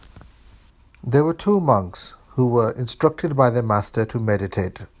There were two monks who were instructed by their master to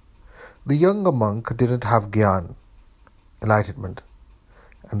meditate. The younger monk didn't have gyan, enlightenment,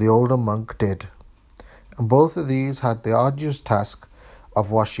 and the older monk did. And both of these had the arduous task of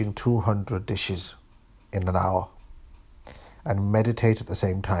washing 200 dishes in an hour and meditate at the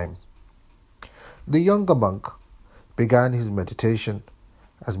same time. The younger monk began his meditation,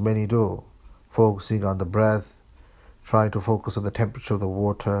 as many do, focusing on the breath, trying to focus on the temperature of the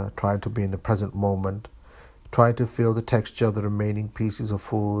water, trying to be in the present moment, trying to feel the texture of the remaining pieces of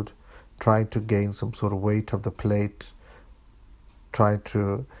food, trying to gain some sort of weight of the plate, trying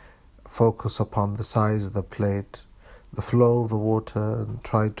to focus upon the size of the plate, the flow of the water, and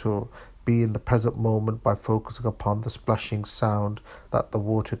try to be in the present moment by focusing upon the splashing sound that the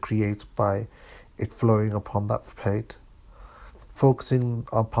water creates by it flowing upon that plate, focusing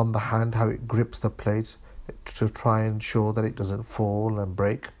upon the hand, how it grips the plate to try and ensure that it doesn't fall and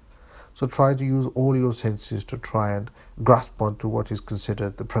break. So try to use all your senses to try and grasp onto what is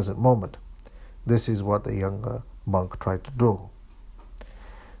considered the present moment. This is what the younger monk tried to do.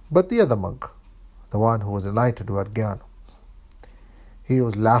 But the other monk, the one who was enlightened, who had gyan, he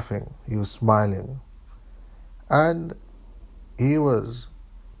was laughing, he was smiling, and he was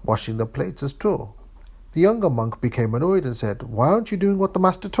washing the plates as too. The younger monk became annoyed and said, "Why aren't you doing what the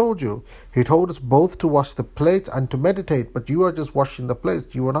master told you? He told us both to wash the plates and to meditate, but you are just washing the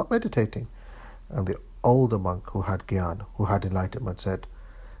plates. You are not meditating." And the older monk who had gyan, who had enlightenment, said,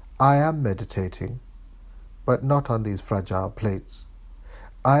 "I am meditating, but not on these fragile plates.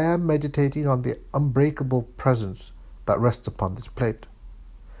 I am meditating on the unbreakable presence that rests upon this plate.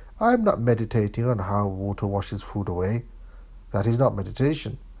 I am not meditating on how water washes food away. That is not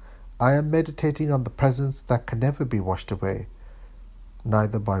meditation. I am meditating on the presence that can never be washed away,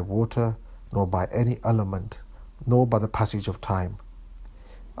 neither by water, nor by any element, nor by the passage of time.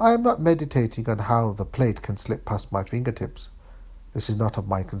 I am not meditating on how the plate can slip past my fingertips. This is not of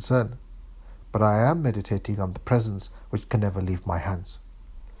my concern. But I am meditating on the presence which can never leave my hands.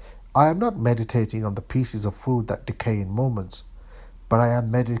 I am not meditating on the pieces of food that decay in moments, but I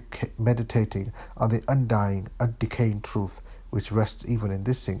am meditating on the undying, undecaying truth which rests even in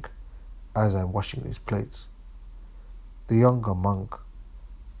this sink as I am washing these plates." The younger monk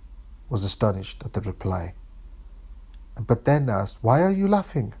was astonished at the reply, but then asked, "Why are you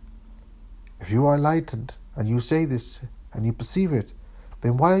laughing? If you are enlightened and you say this and you perceive it,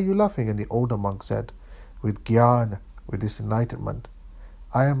 then why are you laughing?" And the older monk said, "With gyan, with this enlightenment,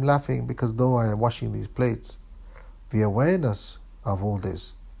 I am laughing because though I am washing these plates, the awareness of all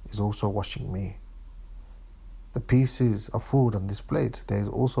this is also washing me. The pieces of food on this plate, there is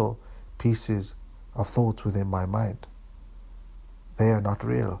also pieces of thoughts within my mind. They are not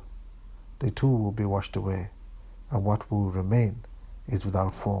real. They too will be washed away, and what will remain is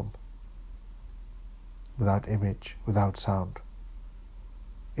without form, without image, without sound.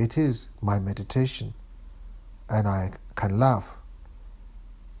 It is my meditation, and I can laugh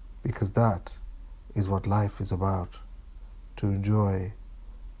because that is what life is about, to enjoy,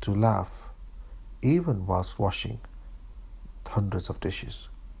 to laugh, even whilst washing hundreds of dishes."